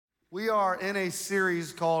We are in a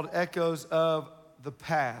series called Echoes of the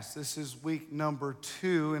Past. This is week number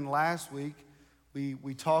 2, and last week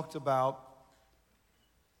we talked about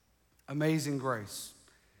Amazing Grace.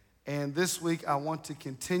 And this week I want to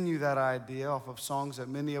continue that idea off of songs that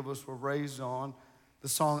many of us were raised on, the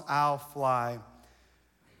song I'll Fly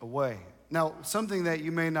Away. Now, something that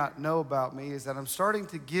you may not know about me is that I'm starting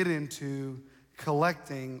to get into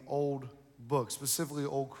collecting old books, specifically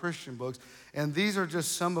old Christian books. And these are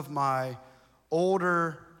just some of my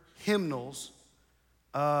older hymnals.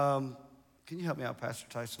 Can you help me out, Pastor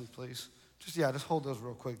Tyson, please? Just hold those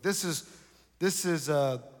real quick. This is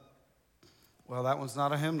well, that one's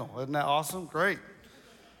not a hymnal. Isn't that awesome? Great.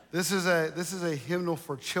 This is a hymnal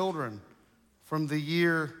for children from the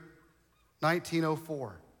year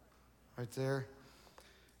 1904, right there.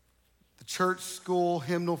 The church school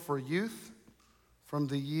hymnal for youth from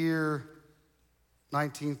the year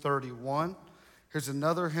 1931. Here's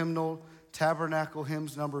another hymnal, Tabernacle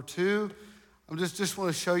Hymns number 2. I just want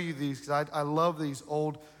to show you these because I love these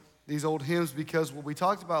old hymns, because what we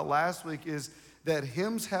talked about last week is that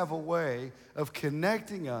hymns have a way of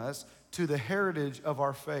connecting us to the heritage of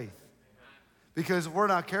our faith. Because if we're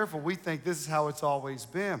not careful, we think this is how it's always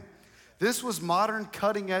been. This was modern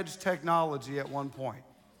cutting-edge technology at one point,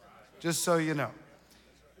 just so you know.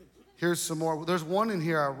 Here's some more. There's one in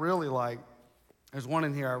here I really like.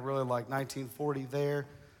 1940 there.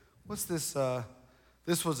 What's this?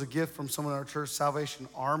 This was a gift from someone in our church, Salvation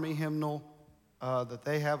Army hymnal, that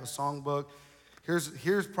they have, a songbook.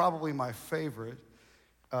 Here's probably my favorite.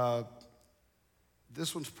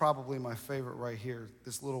 This one's probably my favorite right here,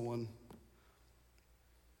 this little one.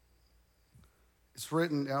 It's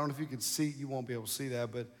written, I don't know if you can see, you won't be able to see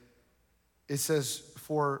that, but it says,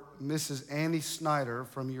 for Mrs. Annie Snyder,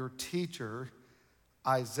 from your teacher,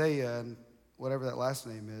 Isaiah, and whatever that last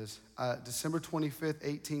name is, December 25th,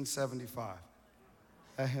 1875.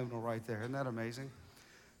 That hymnal right there. Isn't that amazing?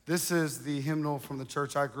 This is the hymnal from the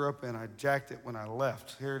church I grew up in. I jacked it when I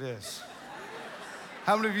left. Here it is.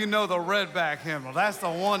 How many of you know the Redback hymnal? That's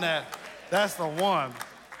the one.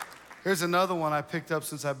 Here's another one I picked up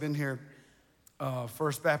since I've been here.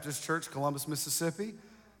 First Baptist Church, Columbus, Mississippi.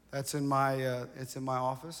 That's in my, it's in my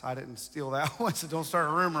office. I didn't steal that one, so don't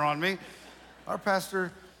start a rumor on me. Our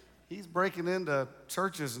pastor, he's breaking into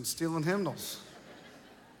churches and stealing hymnals.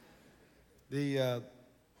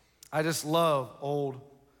 I just love old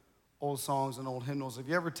songs and old hymnals. If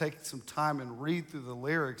you ever take some time and read through the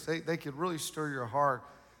lyrics, they could really stir your heart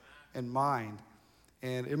and mind.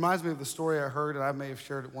 And it reminds me of the story I heard, and I may have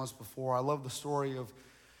shared it once before. I love the story of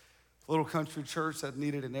a little country church that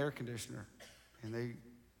needed an air conditioner. And the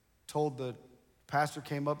pastor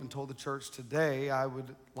came up and told the church, today I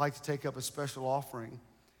would like to take up a special offering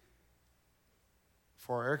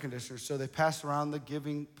for our air conditioner. So they passed around the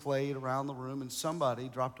giving plate around the room, and somebody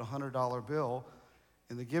dropped a $100 bill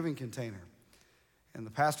in the giving container. And the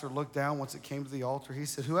pastor looked down once it came to the altar. He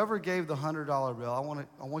said, whoever gave the $100 bill,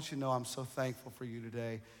 I want you to know I'm so thankful for you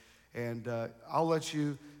today. And I'll let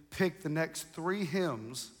you pick the next 3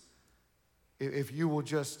 hymns if you will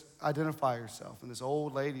just identify yourself. And this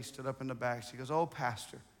old lady stood up in the back. She goes, oh,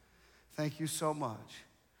 pastor, thank you so much.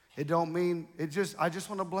 I just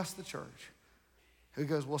want to bless the church. He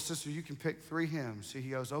goes, well, sister, you can pick 3 hymns. So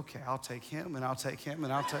he goes, okay, I'll take him, and I'll take him,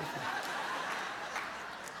 and I'll take him.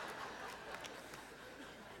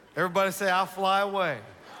 Everybody say, I'll fly away.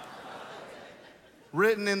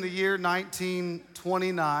 Written in the year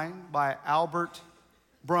 1929 by Albert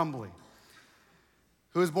Brumley,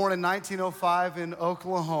 who was born in 1905 in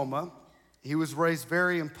Oklahoma. He was raised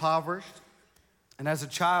very impoverished, and as a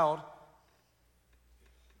child,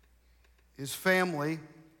 his family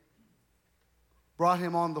brought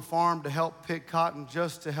him on the farm to help pick cotton,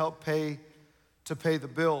 just to help pay the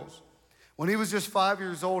bills. When he was just 5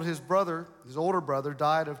 years old, his older brother,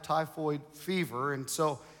 died of typhoid fever. And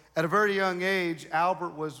so at a very young age,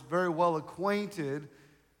 Albert was very well acquainted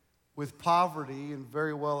with poverty and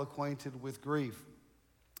very well acquainted with grief.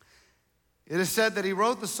 It is said that he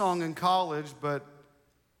wrote the song in college, but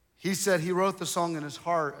he said he wrote the song in his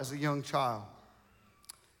heart as a young child.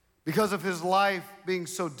 Because of his life being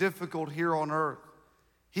so difficult here on earth,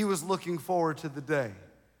 he was looking forward to the day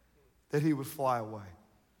that he would fly away.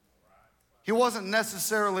 He wasn't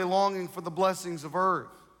necessarily longing for the blessings of earth.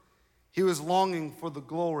 He was longing for the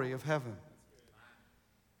glory of heaven.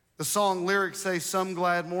 The song lyrics say, some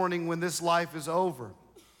glad morning when this life is over,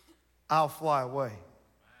 I'll fly away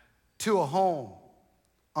to a home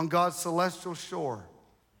on God's celestial shore.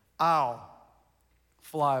 I'll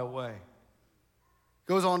fly away.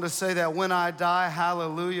 Goes on to say that when I die,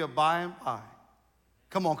 hallelujah, by and by.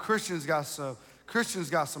 Come on, Christians got some Christians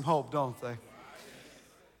got some hope, don't they?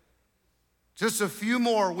 Just a few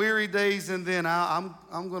more weary days and then I'm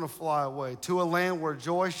going to fly away to a land where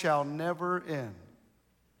joy shall never end.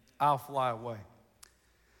 I'll fly away.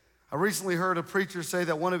 I recently heard a preacher say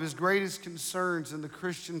that one of his greatest concerns in the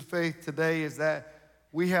Christian faith today is that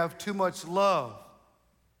we have too much love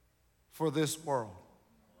for this world.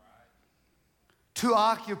 Too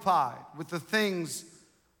occupied with the things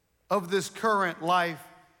of this current life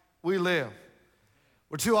we live.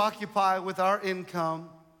 We're too occupied with our income,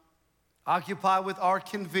 occupied with our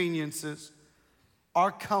conveniences,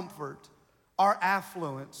 our comfort, our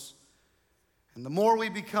affluence. And the more we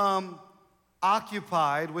become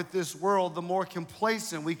occupied with this world, the more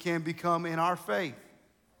complacent we can become in our faith.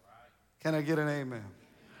 Can I get an amen?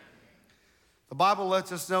 The Bible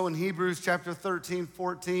lets us know in Hebrews chapter 13,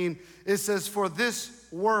 14, it says, "For this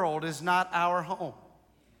world is not our home.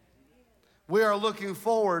 We are looking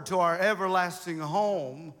forward to our everlasting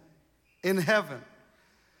home in heaven."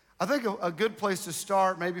 I think a good place to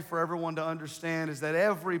start, maybe for everyone to understand, is that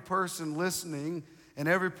every person listening and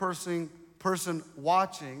every person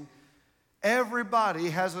watching, everybody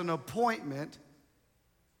has an appointment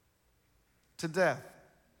to death.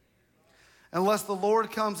 Unless the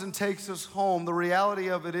Lord comes and takes us home, the reality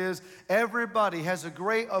of it is everybody has a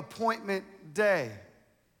great appointment day.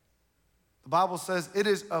 The Bible says it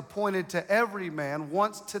is appointed to every man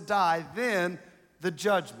once to die, then the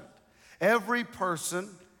judgment. Every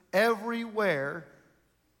person, everywhere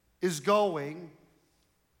is going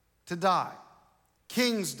to die.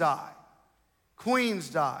 Kings die. Queens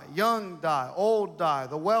die. Young die. Old die.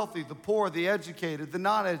 The wealthy, the poor, the educated, the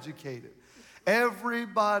not educated.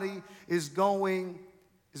 Everybody is going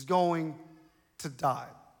to die.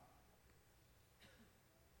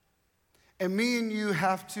 And me and you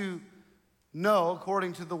have to know,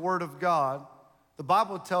 according to the Word of God, the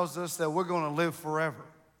Bible tells us that we're going to live forever.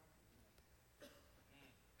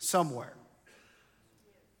 Somewhere.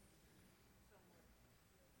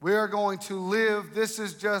 We are going to live. This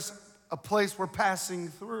is just a place we're passing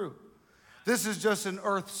through. This is just an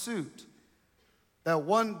earth suit. That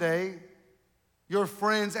one day, your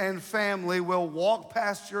friends and family will walk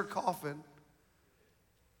past your coffin.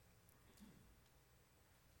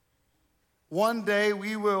 One day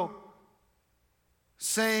we will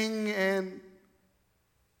sing and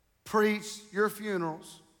preach your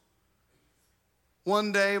funerals.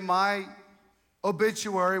 One day my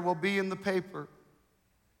obituary will be in the paper.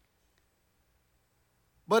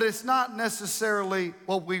 But it's not necessarily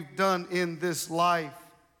what we've done in this life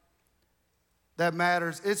that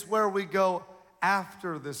matters. It's where we go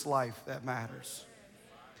after this life that matters.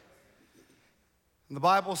 And the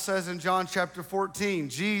Bible says in John chapter 14,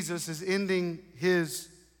 Jesus is ending his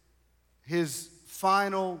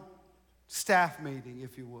final staff meeting,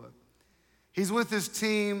 if you would. He's with his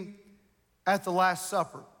team at the Last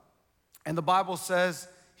Supper. And the Bible says,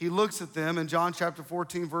 he looks at them in John chapter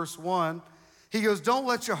 14, verse 1. He goes, "Don't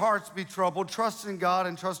let your hearts be troubled. Trust in God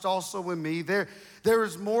and trust also in me. There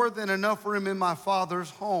is more than enough room in my Father's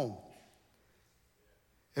home.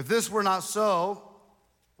 If this were not so,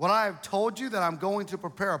 would I have told you that I'm going to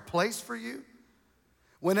prepare a place for you?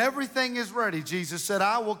 When everything is ready," Jesus said,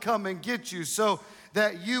 "I will come and get you so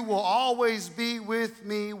that you will always be with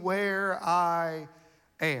me where I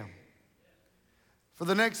am." For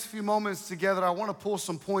the next few moments together, I want to pull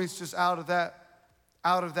some points just out of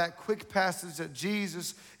that quick passage that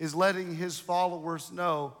Jesus is letting his followers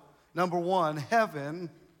know. Number one, heaven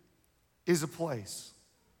is a place.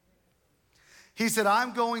 He said,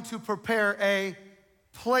 "I'm going to prepare a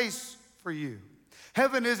place for you."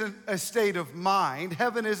 Heaven isn't a state of mind.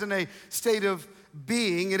 Heaven isn't a state of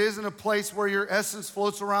being. It isn't a place where your essence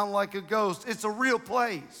floats around like a ghost. It's a real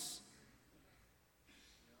place.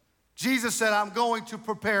 Jesus said, "I'm going to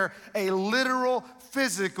prepare a literal,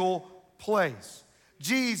 physical place."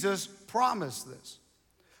 Jesus promised this.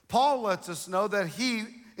 Paul lets us know that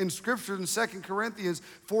he, in Scripture in 2 Corinthians,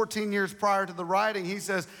 14 years prior to the writing, he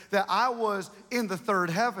says that I was in the third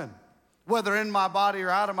heaven. Whether in my body or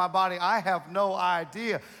out of my body, I have no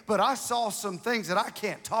idea. But I saw some things that I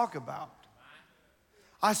can't talk about.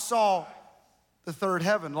 I saw the third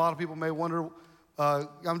heaven. A lot of people may wonder,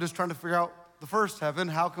 I'm just trying to figure out the first heaven.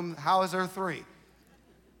 How is there three?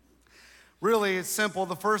 Really, it's simple.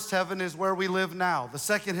 The first heaven is where we live now. The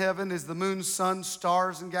second heaven is the moon, sun,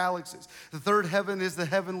 stars, and galaxies. The third heaven is the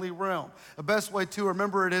heavenly realm. The best way to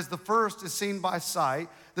remember it is the first is seen by sight,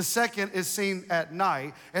 the second is seen at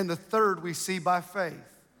night, and the third we see by faith.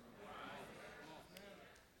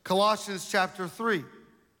 Colossians chapter 3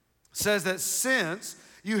 says that since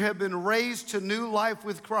you have been raised to new life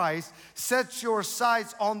with Christ, set your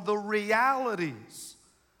sights on the realities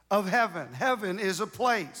of heaven. Heaven is a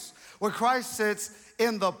place where Christ sits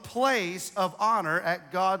in the place of honor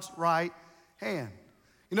at God's right hand.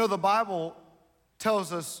 You know, the Bible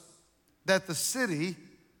tells us that the city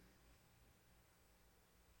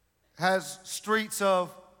has streets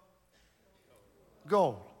of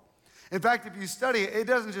gold. In fact, if you study it, it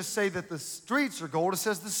doesn't just say that the streets are gold, it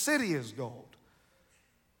says the city is gold.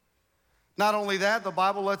 Not only that, the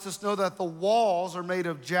Bible lets us know that the walls are made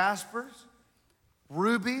of jaspers,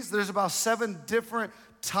 rubies. There's about 7 different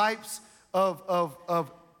types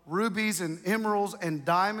of rubies and emeralds and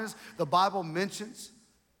diamonds. The Bible mentions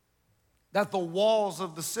that the walls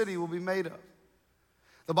of the city will be made of.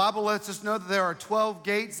 The Bible lets us know that there are 12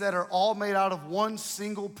 gates that are all made out of one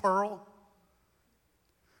single pearl.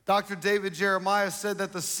 Dr. David Jeremiah said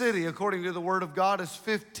that the city, according to the Word of God, is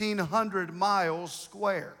 1,500 miles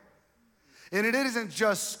square. And it isn't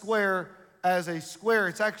just square as a square,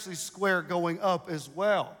 it's actually square going up as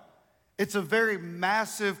well. It's a very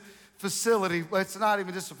massive facility. It's not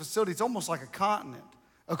even just a facility, it's almost like a continent,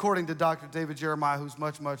 according to Dr. David Jeremiah, who's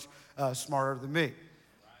much, much smarter than me.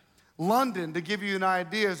 London, to give you an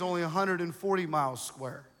idea, is only 140 miles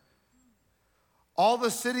square. All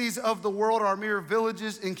the cities of the world are mere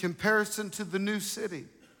villages in comparison to the new city.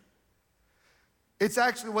 It's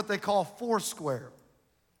actually what they call Foursquare.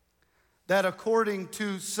 That according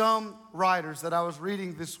to some writers that I was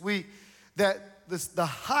reading this week, that the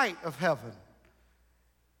height of heaven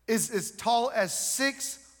is as tall as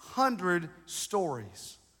 600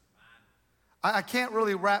 stories. I can't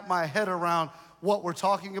really wrap my head around what we're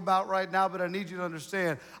talking about right now, but I need you to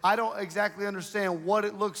understand, I don't exactly understand what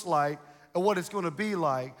it looks like and what it's going to be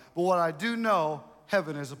like, but what I do know,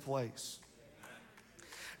 heaven is a place.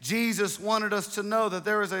 Jesus wanted us to know that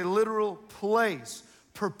there is a literal place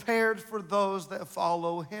prepared for those that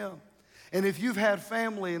follow him. And if you've had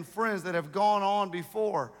family and friends that have gone on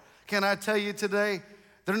before, can I tell you today,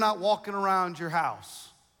 they're not walking around your house.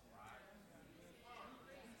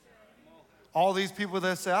 All these people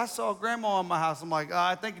that say, I saw grandma in my house. I'm like,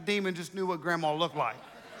 I think a demon just knew what grandma looked like.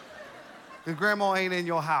 Because grandma ain't in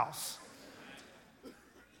your house.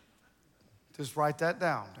 Just write that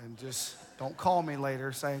down and just don't call me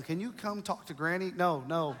later saying, can you come talk to Granny?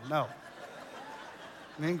 No.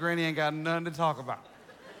 Me and Granny ain't got nothing to talk about.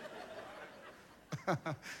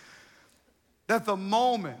 That the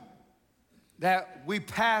moment that we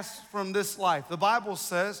pass from this life, the Bible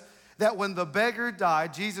says that when the beggar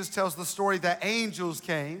died, Jesus tells the story that angels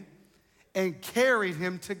came and carried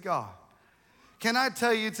him to God. Can I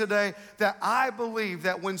tell you today that I believe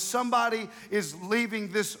that when somebody is leaving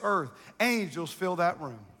this earth, angels fill that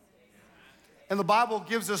room. And the Bible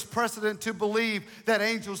gives us precedent to believe that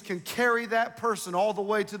angels can carry that person all the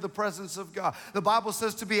way to the presence of God. The Bible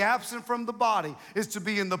says to be absent from the body is to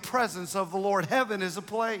be in the presence of the Lord. Heaven is a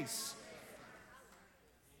place.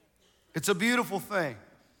 It's a beautiful thing.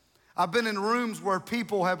 I've been in rooms where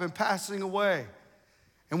people have been passing away.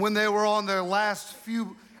 And when they were on their last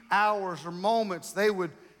few hours or moments, they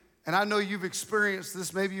would, and I know you've experienced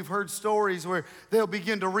this, maybe you've heard stories where they'll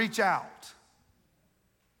begin to reach out.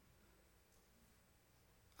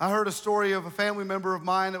 I heard a story of a family member of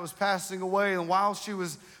mine that was passing away, and while she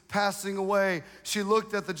was passing away, she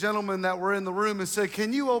looked at the gentlemen that were in the room and said,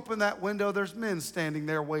 can you open that window? There's men standing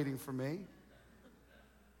there waiting for me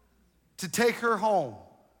to take her home.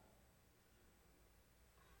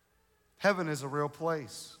 Heaven is a real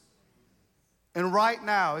place. And right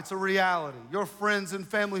now, it's a reality. Your friends and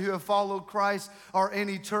family who have followed Christ are in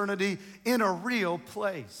eternity in a real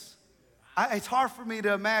place. It's hard for me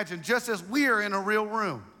to imagine, just as we are in a real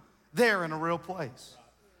room, they're in a real place.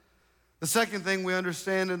 The second thing we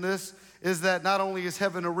understand in this is that not only is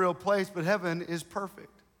heaven a real place, but heaven is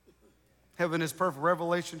perfect. Heaven is perfect.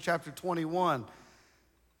 Revelation chapter 21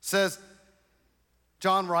 says,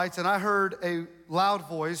 John writes, and I heard a loud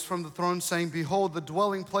voice from the throne saying, behold, the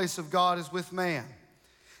dwelling place of God is with man.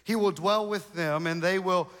 He will dwell with them, and they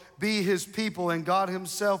will be his people, and God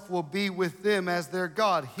himself will be with them as their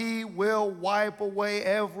God. He will wipe away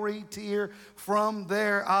every tear from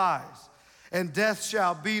their eyes, and death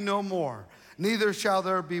shall be no more. Neither shall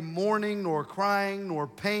there be mourning, nor crying, nor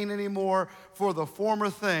pain anymore, for the former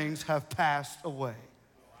things have passed away.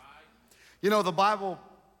 You know, the Bible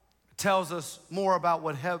tells us more about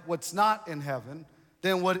what's not in heaven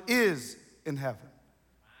than what is in heaven.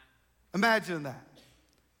 Imagine that.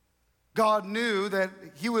 God knew that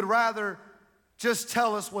he would rather just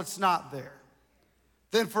tell us what's not there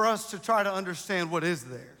than for us to try to understand what is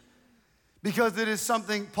there. Because it is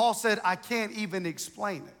something, Paul said, I can't even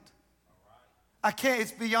explain it. I can't,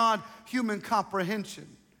 it's beyond human comprehension.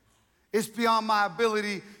 It's beyond my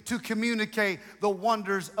ability to communicate the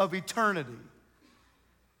wonders of eternity.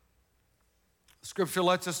 Scripture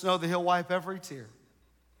lets us know that he'll wipe every tear.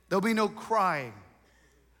 There'll be no crying.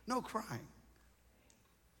 No crying.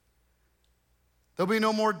 There'll be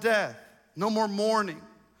no more death, no more mourning,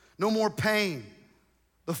 no more pain.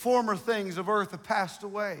 The former things of earth have passed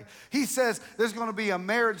away. He says there's going to be a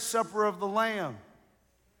marriage supper of the Lamb.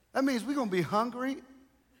 That means we're going to be hungry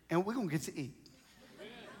and we're going to get to eat.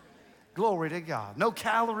 Glory to God. No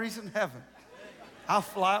calories in heaven. I'll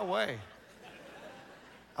fly away.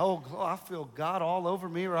 Oh, I feel God all over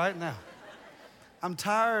me right now. I'm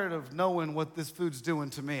tired of knowing what this food's doing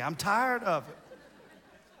to me. I'm tired of it.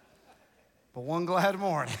 But one glad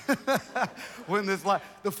morning, when this life,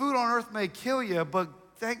 the food on earth may kill you, but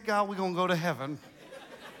thank God we're going to go to heaven.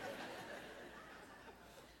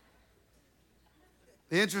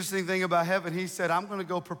 The interesting thing about heaven, he said, I'm going to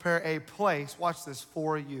go prepare a place, watch this,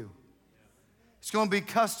 for you. It's going to be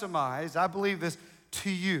customized, I believe this, to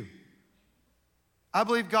you. I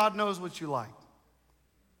believe God knows what you like.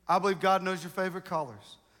 I believe God knows your favorite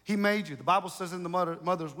colors. He made you. The Bible says in the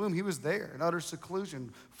mother's womb, he was there in utter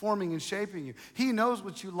seclusion, forming and shaping you. He knows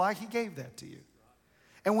what you like. He gave that to you.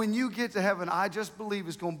 And when you get to heaven, I just believe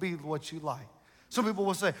it's going to be what you like. Some people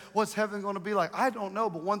will say, what's heaven going to be like? I don't know,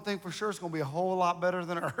 but one thing for sure, it's going to be a whole lot better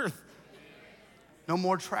than earth. No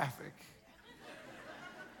more traffic.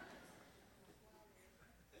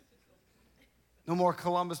 No more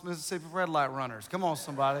Columbus, Mississippi red light runners. Come on,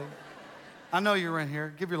 somebody. I know you're in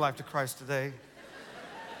here. Give your life to Christ today.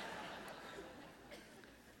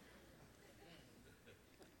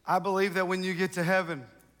 I believe that when you get to heaven,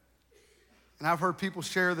 and I've heard people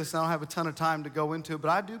share this, and I don't have a ton of time to go into it, but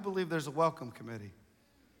I do believe there's a welcome committee.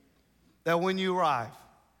 That when you arrive,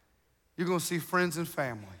 you're going to see friends and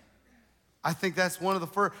family. I think that's one of the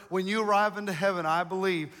first, when you arrive into heaven, I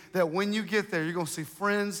believe that when you get there, you're going to see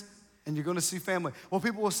friends and you're going to see family. Well,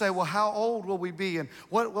 people will say, well, how old will we be? And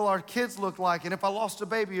what will our kids look like? And if I lost a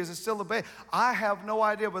baby, is it still a baby? I have no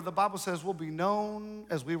idea, but the Bible says we'll be known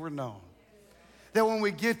as we were known. That when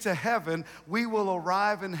we get to heaven, we will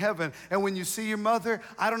arrive in heaven. And when you see your mother,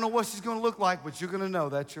 I don't know what she's going to look like, but you're going to know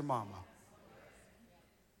that's your mama.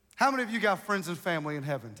 How many of you got friends and family in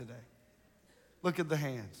heaven today? Look at the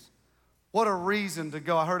hands. What a reason to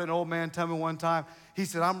go. I heard an old man tell me one time, he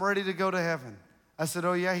said, I'm ready to go to heaven. I said,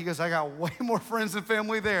 oh yeah? He goes, I got way more friends and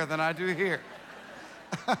family there than I do here.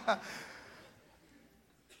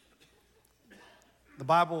 The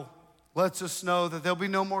Bible lets us know that there'll be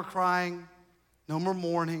no more crying, no more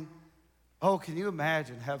mourning. Oh, can you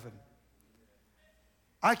imagine heaven?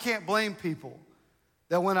 I can't blame people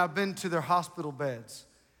that when I've been to their hospital beds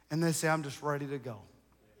and they say, I'm just ready to go.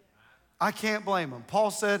 I can't blame them.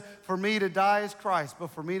 Paul said, for me to die is Christ,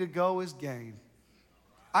 but for me to go is gain.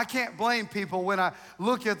 I can't blame people when I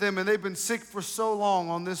look at them and they've been sick for so long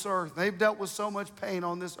on this earth. They've dealt with so much pain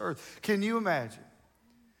on this earth. Can you imagine?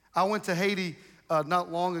 I went to Haiti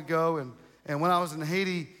not long ago, and when I was in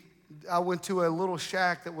Haiti, I went to a little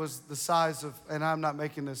shack that was the size of, and I'm not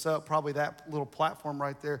making this up, probably that little platform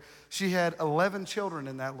right there. She had 11 children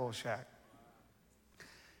in that little shack.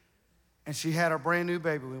 And she had a brand new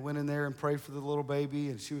baby. We went in there and prayed for the little baby,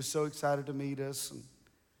 and she was so excited to meet us. And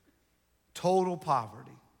total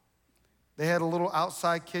poverty. They had a little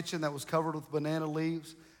outside kitchen that was covered with banana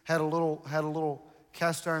leaves, had a little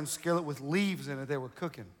cast iron skillet with leaves in it they were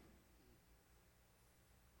cooking.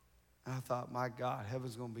 And I thought, my God,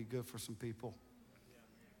 heaven's going to be good for some people.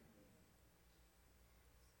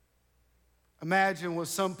 Imagine what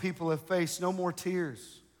some people have faced. No more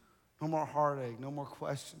tears, no more heartache, no more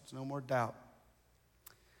questions, no more doubt.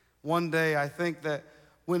 One day, I think that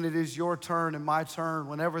when it is your turn and my turn,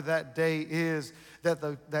 whenever that day is,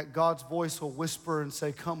 that God's voice will whisper and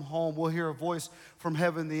say, come home. We'll hear a voice from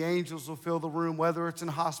heaven. The angels will fill the room, whether it's in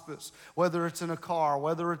hospice, whether it's in a car,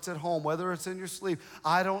 whether it's at home, whether it's in your sleep.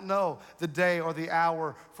 I don't know the day or the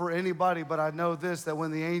hour for anybody, but I know this, that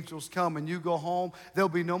when the angels come and you go home, there'll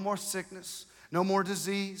be no more sickness, no more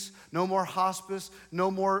disease, no more hospice, no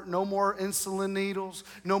more insulin needles,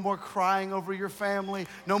 no more crying over your family,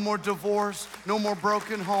 no more divorce, no more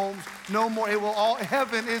broken homes, no more.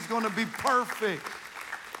 Heaven is going to be perfect.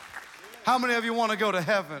 How many of you want to go to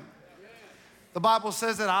heaven? The Bible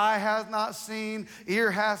says that eye hath not seen, ear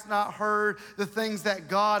hath not heard the things that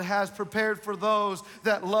God has prepared for those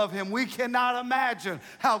that love him. We cannot imagine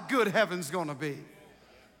how good heaven's going to be.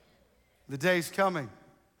 The day's coming.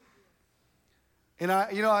 And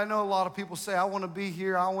I know a lot of people say, I want to be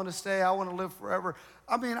here, I want to stay, I want to live forever.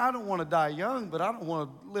 I mean, I don't want to die young, but I don't want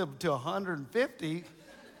to live to 150.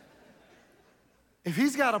 If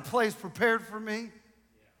he's got a place prepared for me,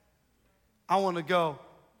 I want to go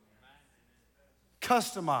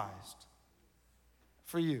customized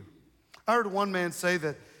for you. I heard one man say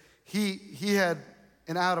that he had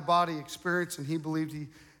an out-of-body experience, and he believed he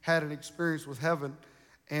had an experience with heaven,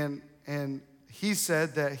 and he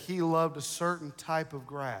said that he loved a certain type of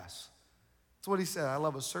grass. That's what he said. I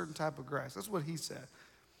love a certain type of grass. That's what he said.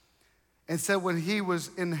 And said when he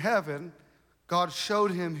was in heaven, God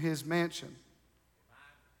showed him his mansion,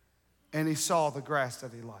 and he saw the grass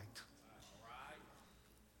that he liked.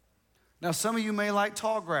 Now, some of you may like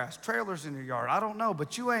tall grass, trailers in your yard. I don't know,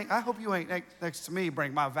 but you ain't. I hope you ain't next to me,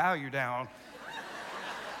 bring my value down.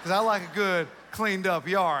 Because I like a good, cleaned up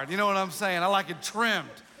yard. You know what I'm saying? I like it trimmed.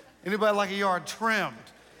 Anybody like a yard trimmed?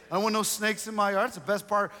 I don't want no snakes in my yard. That's the best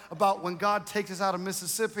part about when God takes us out of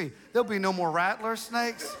Mississippi. There'll be no more rattler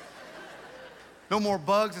snakes. No more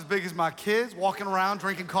bugs as big as my kids walking around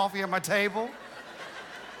drinking coffee at my table.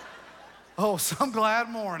 Oh, some glad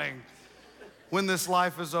morning. When this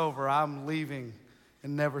life is over, I'm leaving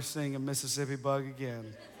and never seeing a Mississippi bug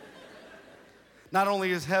again. Not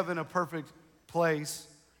only is heaven a perfect place,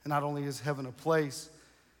 and not only is heaven a place,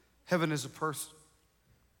 heaven is a person.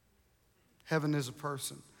 Heaven is a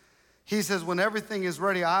person. He says, when everything is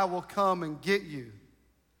ready, I will come and get you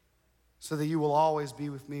so that you will always be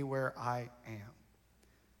with me where I am.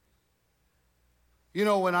 You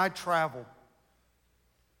know, when I travel,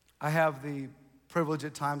 I have the privilege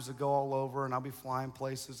at times to go all over, and I'll be flying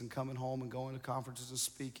places and coming home and going to conferences and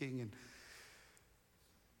speaking.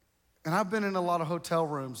 And I've been in a lot of hotel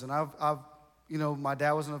rooms, and I've you know, my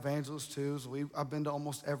dad was an evangelist too, so I've been to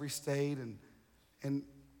almost every state. And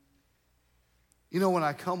you know, when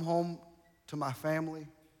I come home to my family,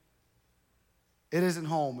 it isn't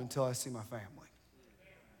home until I see my family.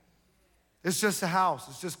 It's just a house,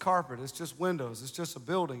 it's just carpet, it's just windows, it's just a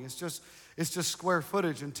building, it's just square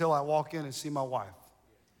footage until I walk in and see my wife.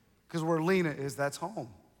 Because where Lena is, that's home.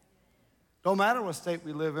 Don't matter what state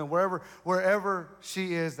we live in, wherever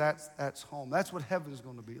she is, that's home. That's what heaven is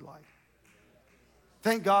going to be like.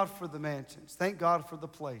 Thank God for the mansions. Thank God for the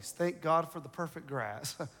place. Thank God for the perfect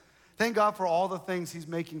grass. Thank God for all the things he's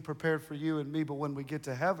making prepared for you and me. But when we get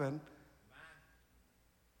to heaven,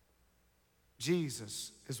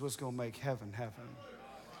 Jesus is what's going to make heaven heaven.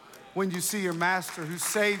 When you see your master who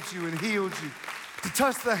saved you and healed you, to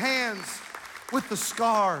touch the hands with the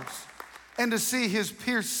scars and to see his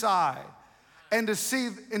pierced side and to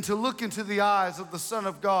see and to look into the eyes of the Son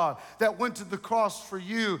of God that went to the cross for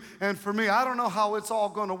you and for me. I don't know how it's all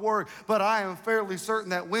going to work, but I am fairly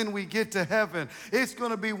certain that when we get to heaven, it's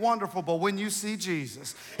going to be wonderful. But when you see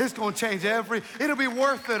Jesus, it's going to change it'll be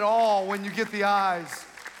worth it all when you get the eyes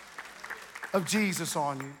of Jesus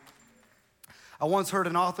on you. I once heard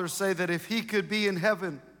an author say that if he could be in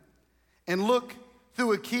heaven and look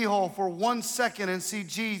through a keyhole for 1 second and see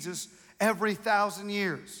Jesus every 1,000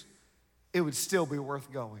 years, it would still be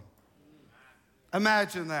worth going.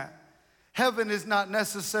 Imagine that. Heaven is not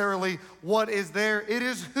necessarily what is there, it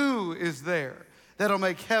is who is there that'll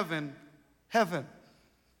make heaven heaven.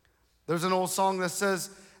 There's an old song that says,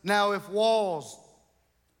 now if walls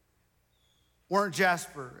weren't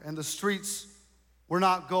jasper and the streets were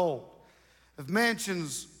not gold, if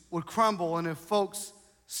mansions would crumble and if folks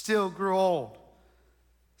still grew old,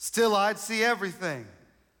 still I'd see everything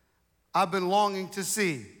I've been longing to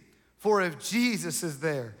see. For if Jesus is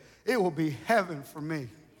there, it will be heaven for me.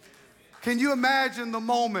 Can you imagine the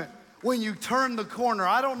moment when you turn the corner?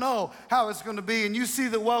 I don't know how it's going to be, and you see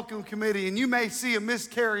the welcome committee, and you may see a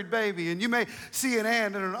miscarried baby, and you may see an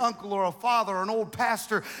aunt and an uncle or a father or an old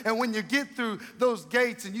pastor, and when you get through those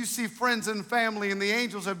gates and you see friends and family and the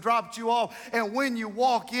angels have dropped you off, and when you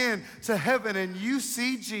walk in to heaven and you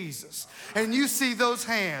see Jesus, and you see those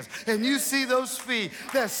hands, and you see those feet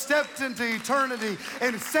that stepped into eternity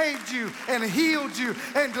and saved you and healed you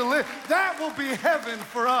and delivered, that will be heaven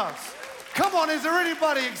for us. Come on, is there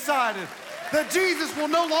anybody excited that Jesus will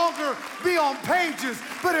no longer be on pages,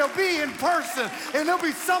 but he'll be in person, and there'll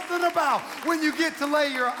be something about when you get to lay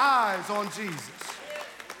your eyes on Jesus.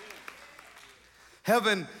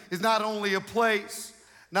 Heaven is not only a place,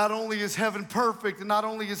 not only is heaven perfect, and not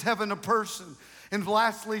only is heaven a person. And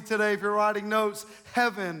lastly today, if you're writing notes,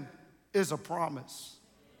 heaven is a promise.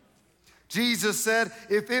 Jesus said,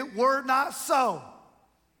 if it were not so,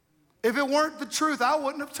 if it weren't the truth, I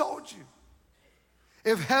wouldn't have told you.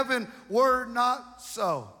 If heaven were not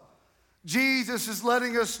so, Jesus is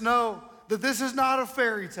letting us know that this is not a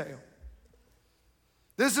fairy tale.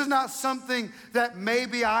 This is not something that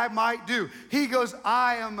maybe I might do. He goes,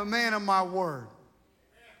 I am a man of my word,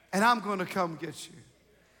 and I'm going to come get you.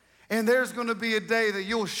 And there's going to be a day that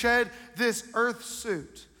you'll shed this earth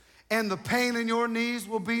suit, and the pain in your knees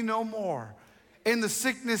will be no more, and the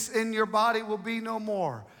sickness in your body will be no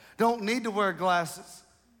more. Don't need to wear glasses.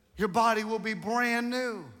 Your body will be brand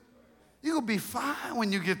new. You'll be fine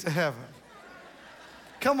when you get to heaven.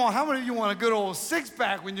 Come on, how many of you want a good old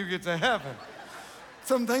six-pack when you get to heaven?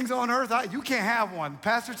 Some things on earth, you can't have one.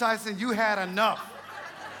 Pastor Tyson, you had enough.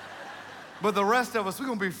 But the rest of us, we're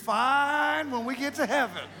going to be fine when we get to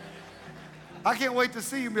heaven. I can't wait to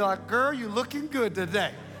see you and be like, girl, you're looking good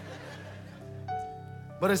today.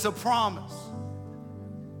 But it's a promise.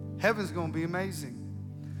 Heaven's going to be amazing.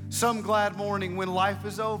 Some glad morning when life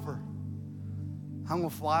is over, I'm going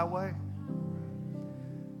to fly away.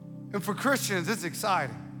 And for Christians, it's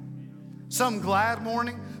exciting. Some glad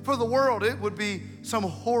morning. For the world, it would be some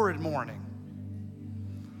horrid morning,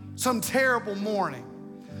 some terrible morning,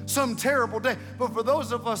 some terrible day. But for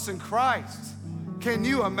those of us in Christ, can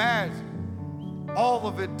you imagine all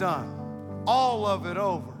of it done, all of it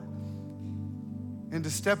over, and to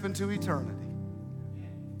step into eternity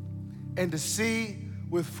and to see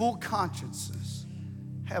with full consciences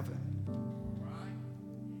heaven,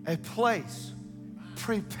 a place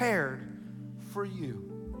prepared for you,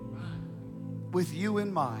 with you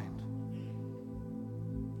in mind.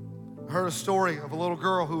 I heard a story of a little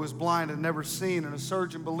girl who was blind and never seen, and a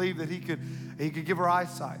surgeon believed that he could give her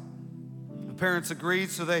eyesight. The parents agreed,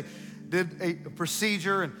 so they did a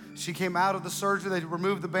procedure, and she came out of the surgery. They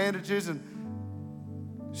removed the bandages, and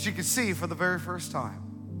she could see for the very first time.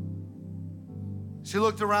 She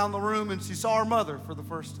looked around the room, and she saw her mother for the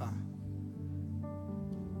first time.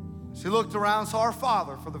 She looked around, saw her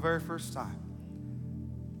father for the very first time.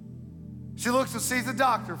 She looks and sees the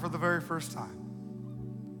doctor for the very first time.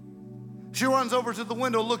 She runs over to the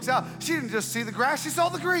window, looks out. She didn't just see the grass, she saw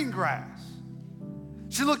the green grass.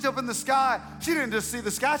 She looked up in the sky. She didn't just see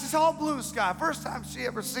the sky, she saw a blue sky. First time she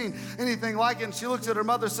ever seen anything like it. And she looked at her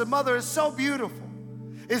mother and said, Mother, it's so beautiful.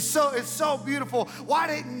 It's so beautiful. Why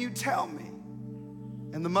didn't you tell me?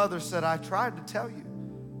 And the mother said, I tried to tell you,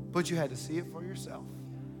 but you had to see it for yourself.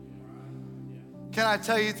 Can I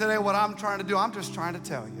tell you today what I'm trying to do? I'm just trying to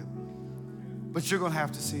tell you, but you're going to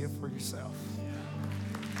have to see it for yourself.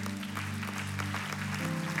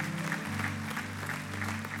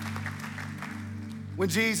 When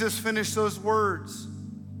Jesus finished those words,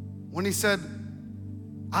 when he said,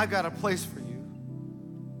 I got a place for you,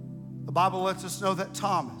 the Bible lets us know that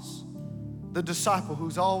Thomas, the disciple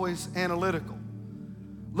who's always analytical,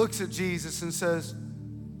 looks at Jesus and says,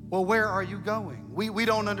 well, where are you going? We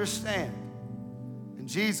don't understand. And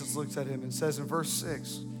Jesus looks at him and says in verse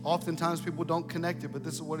 6, oftentimes people don't connect it, but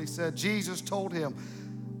this is what he said. Jesus told him,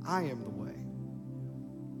 I am the way,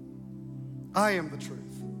 I am the truth,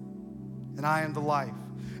 and I am the life.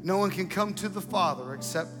 No one can come to the Father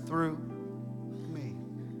except through me.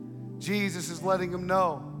 Jesus is letting him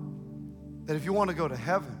know that if you want to go to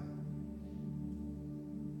heaven,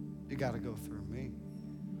 you got to go through me.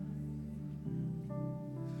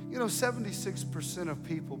 You know, 76% of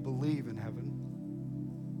people believe in heaven.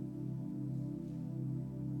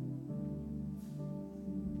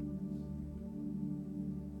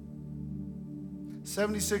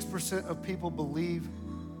 76% of people believe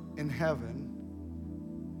in heaven,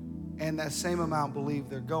 and that same amount believe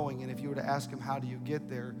they're going. And if you were to ask them, how do you get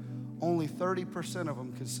there? Only 30% of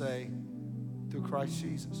them could say, through Christ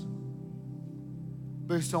Jesus,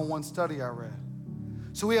 based on one study I read.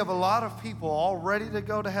 So we have a lot of people all ready to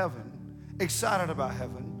go to heaven, excited about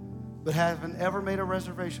heaven, but haven't ever made a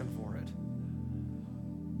reservation for it.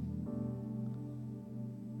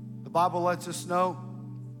 The Bible lets us know.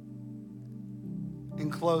 In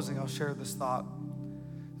closing, I'll share this thought.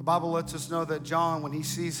 The Bible lets us know that John, when he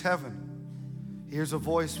sees heaven, he hears a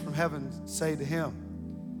voice from heaven say to him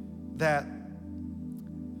that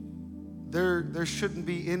there shouldn't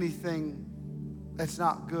be anything that's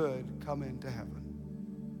not good come into heaven.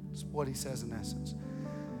 That's what he says in essence.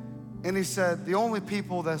 And he said, the only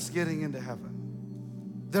people that's getting into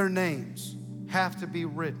heaven, their names have to be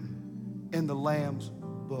written in the Lamb's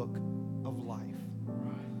book of life.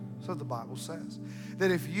 That's what the Bible says.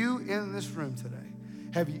 That if you in this room today,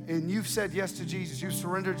 and you've said yes to Jesus, you've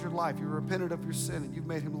surrendered your life, you repented of your sin, and you've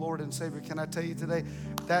made him Lord and Savior, can I tell you today,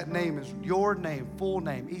 that name is your name, full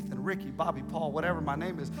name, Ethan, Ricky, Bobby, Paul, whatever my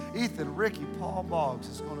name is, Ethan, Ricky, Paul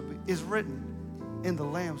Boggs is written in the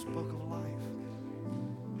Lamb's book of life.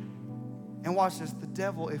 And watch this, the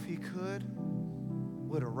devil, if he could,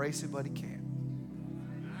 would erase it, but he can't.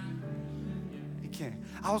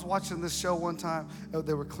 I was watching this show one time.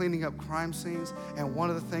 They were cleaning up crime scenes, and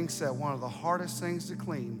one of the things said one of the hardest things to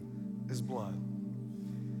clean is blood.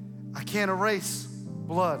 I can't erase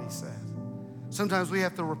blood, he said. Sometimes we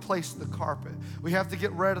have to replace the carpet. We have to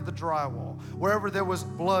get rid of the drywall. Wherever there was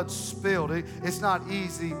blood spilled, it's not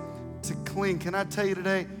easy to clean. Can I tell you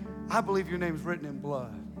today, I believe your name's written in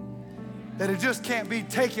blood. That it just can't be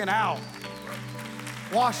taken out,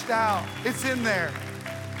 washed out. It's in there.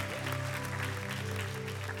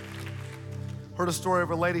 Heard a story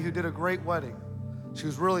of a lady who did a great wedding. She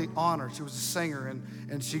was really honored. She was a singer,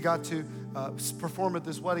 and she got to perform at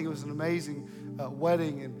this wedding. It was an amazing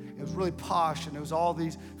wedding, and it was really posh, and there was all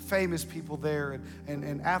these famous people there.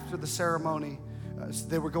 And after the ceremony,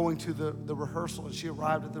 they were going to the rehearsal, and she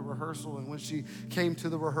arrived at the rehearsal. And when she came to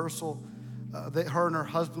the rehearsal, her and her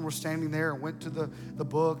husband were standing there and went to the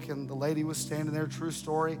book, and the lady was standing there, true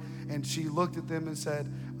story. And she looked at them and said,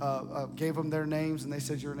 gave them their names, and they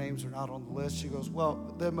said, your names are not on the list. She goes,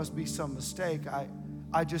 well, there must be some mistake.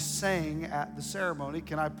 I just sang at the ceremony.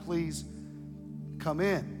 Can I please come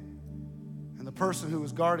in? And the person who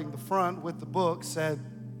was guarding the front with the book said,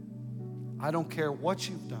 I don't care what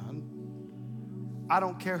you've done. I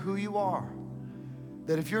don't care who you are.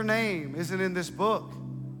 That if your name isn't in this book,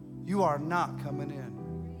 you are not coming in.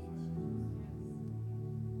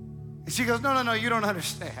 And she goes, no, you don't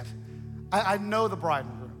understand. I know the bride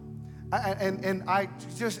and groom. And I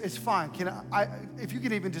just, it's fine. If you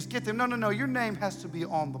can even just get them. No, your name has to be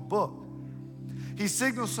on the book. He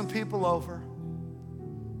signals some people over.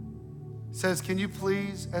 Says, can you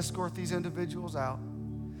please escort these individuals out?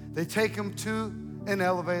 They take them to an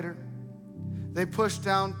elevator. They push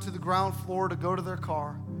down to the ground floor to go to their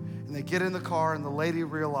car. And they get in the car, and the lady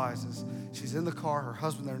realizes she's in the car. Her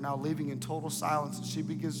husband, they're now leaving in total silence. And she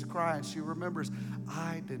begins to cry, and she remembers,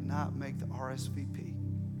 I did not make the RSVP.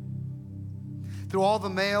 Through all the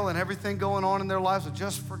mail and everything going on in their lives, I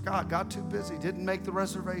just forgot, got too busy, didn't make the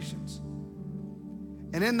reservations.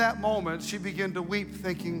 And in that moment, she began to weep,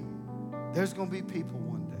 thinking, there's going to be people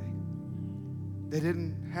one day that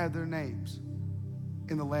didn't have their names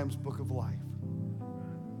in the Lamb's Book of Life,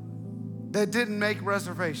 that didn't make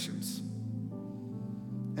reservations.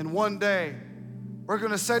 And one day, we're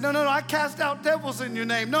going to say, no, I cast out devils in your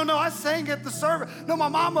name. No, I sang at the service. No, my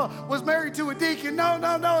mama was married to a deacon. No.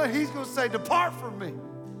 And he's going to say, depart from me.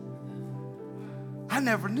 I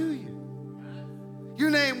never knew you. Your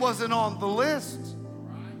name wasn't on the list.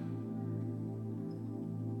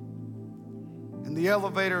 And the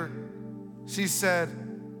elevator, she said,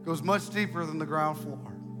 goes much deeper than the ground floor.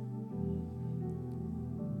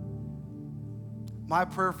 My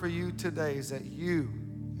prayer for you today is that you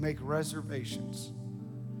make reservations.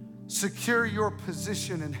 Secure your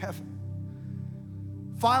position in heaven.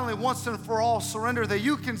 Finally, once and for all, surrender, that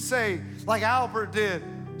you can say, like Albert did,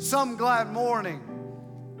 some glad morning,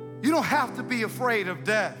 you don't have to be afraid of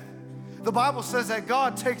death. The Bible says that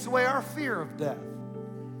God takes away our fear of death.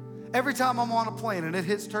 Every time I'm on a plane and it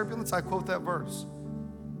hits turbulence, I quote that verse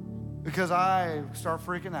because I start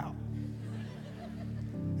freaking out.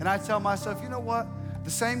 And I tell myself, you know what?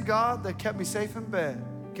 The same God that kept me safe in bed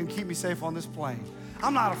can keep me safe on this plane.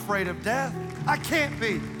 I'm not afraid of death. I can't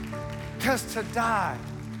be, because to die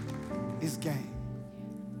is gain.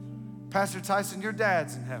 Pastor Tyson, your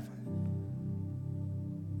dad's in heaven,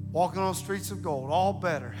 walking on streets of gold, all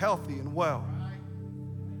better, healthy and well.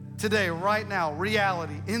 Today, right now,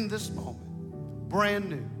 reality in this moment, brand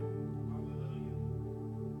new.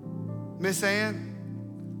 Miss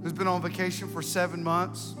Ann, who's been on vacation for 7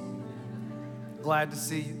 months, glad to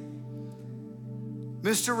see you.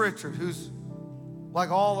 Mr. Richard, who's like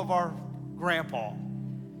all of our grandpa,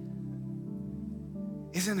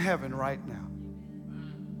 is in heaven right now.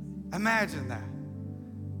 Imagine that.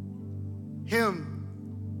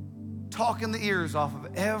 Him talking the ears off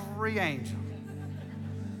of every angel.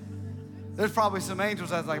 There's probably some angels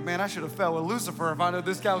that's like, man, I should have fell with Lucifer if I knew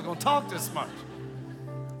this guy was going to talk this much.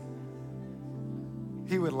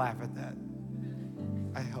 He would laugh at that,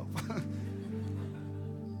 I hope.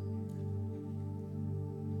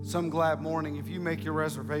 Some glad morning, if you make your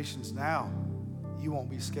reservations now, you won't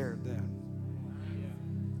be scared then.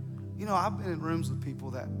 You know, I've been in rooms with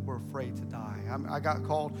people that were afraid to die. I got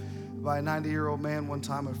called by a 90-year-old man one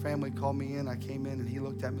time. A family called me in. I came in, and he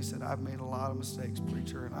looked at me and said, I've made a lot of mistakes,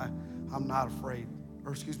 preacher, and I'm not afraid.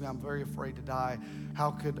 I'm very afraid to die.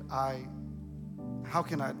 How can I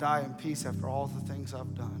die in peace after all the things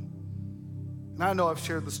I've done? And I know I've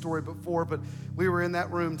shared the story before, but we were in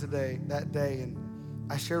that room that day, and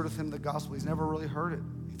I shared with him the gospel. He's never really heard it.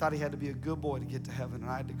 He thought he had to be a good boy to get to heaven, and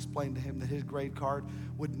I had to explain to him that his grade card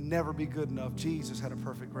would never be good enough. Jesus had a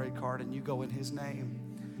perfect grade card, and you go in his name.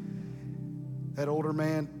 That older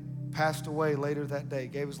man passed away later that day,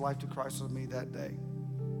 gave his life to Christ with me that day.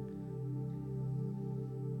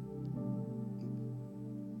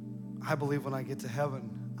 I believe when I get to heaven,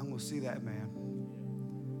 I'm going to see that man.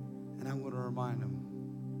 And I'm going to remind him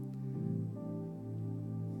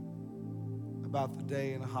about the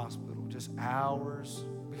day in the hospital, just hours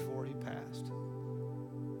before he passed,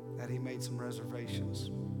 that he made some reservations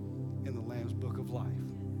in the Lamb's Book of Life.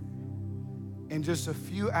 In just a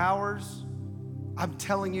few hours, I'm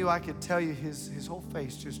telling you, I could tell you his whole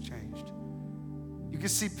face just changed. You could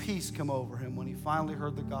see peace come over him when he finally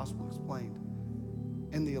heard the gospel explained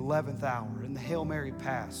in the 11th hour, in the Hail Mary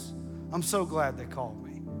pass. I'm so glad they called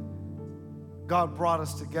me. God brought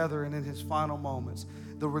us together, and in his final moments,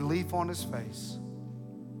 the relief on his face.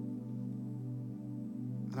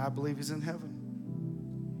 And I believe he's in heaven.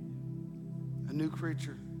 A new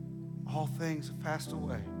creature. All things have passed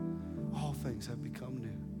away. All things have become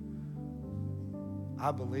new.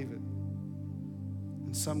 I believe it.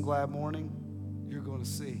 And some glad morning, you're going to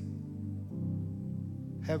see.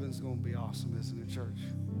 Heaven's going to be awesome, isn't it, church?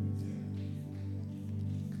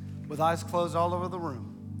 With eyes closed all over the room,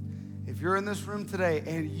 if you're in this room today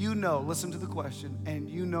and you know, listen to the question, and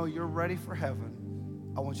you know you're ready for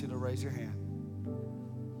heaven, I want you to raise your hand.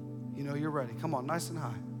 You know you're ready. Come on, nice and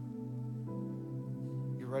high.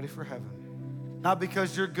 You're ready for heaven. Not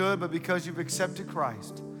because you're good, but because you've accepted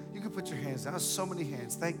Christ. You can put your hands down. There's so many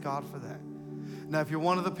hands. Thank God for that. Now, if you're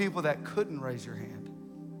one of the people that couldn't raise your hand,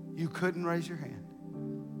 you couldn't raise your hand,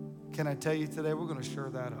 can I tell you today, we're going to shore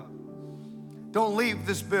that up. Don't leave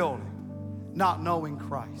this building not knowing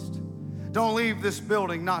Christ. Don't leave this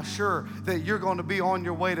building not sure that you're going to be on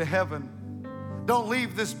your way to heaven. Don't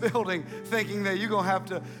leave this building thinking that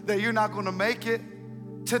you're not going to make it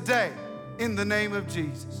today in the name of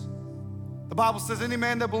Jesus. The Bible says any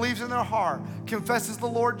man that believes in their heart, confesses the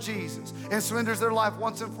Lord Jesus, and surrenders their life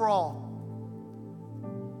once and for all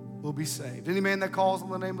will be saved. Any man that calls on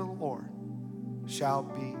the name of the Lord shall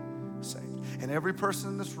be saved. And every person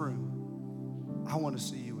in this room, I want to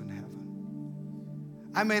see you in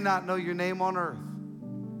heaven. I may not know your name on earth,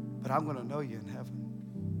 but I'm going to know you in heaven.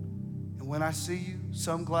 And when I see you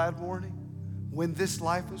some glad morning, when this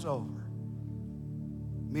life is over,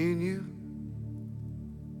 me and you,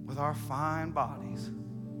 with our fine bodies,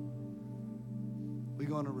 we're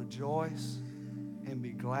going to rejoice and be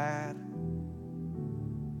glad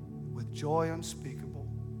with joy unspeakable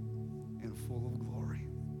and full of glory.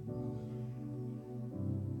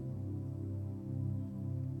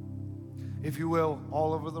 If you will,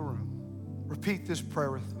 all over the room, repeat this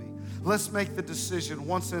prayer with me. Let's make the decision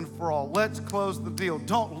once and for all. Let's close the deal.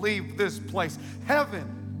 Don't leave this place.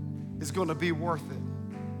 Heaven is going to be worth it.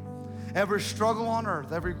 Every struggle on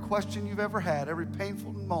earth, every question you've ever had, every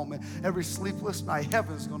painful moment, every sleepless night,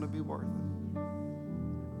 heaven's going to be worth it.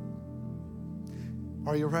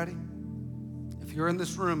 Are you ready? If you're in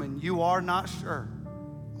this room and you are not sure,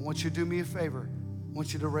 I want you to do me a favor. I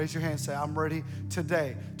want you to raise your hand and say, I'm ready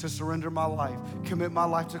today to surrender my life, commit my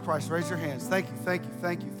life to Christ. Raise your hands. Thank you, thank you,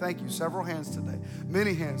 thank you, thank you. Several hands today,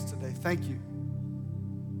 many hands today. Thank you.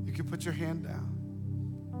 You can put your hand down.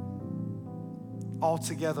 All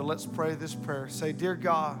together, let's pray this prayer. Say, dear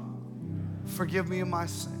God, forgive me of my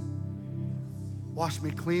sin. Wash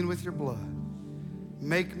me clean with your blood.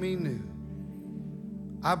 Make me new.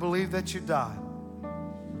 I believe that you died,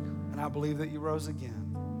 and I believe that you rose again.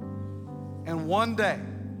 And one day,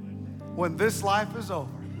 when this life is over,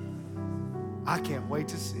 I can't wait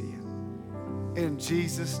to see you. In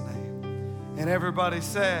Jesus' name. And everybody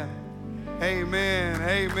said, amen,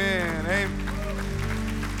 amen, amen.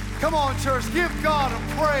 Come on, church, give God a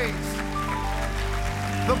praise.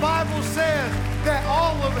 The Bible says that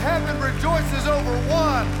all of heaven rejoices over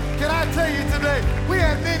one. Can I tell you today, we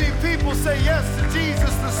had many people say yes to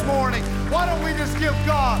Jesus this morning. Why don't we just give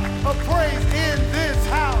God a praise in this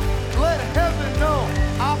house? Let heaven know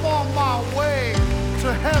I'm on my way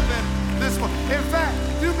to heaven this morning. In fact,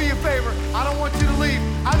 do me a favor. I don't want you to leave.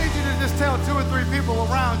 I need you to just tell 2 or 3 people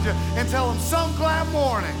around you and tell them some glad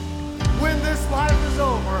morning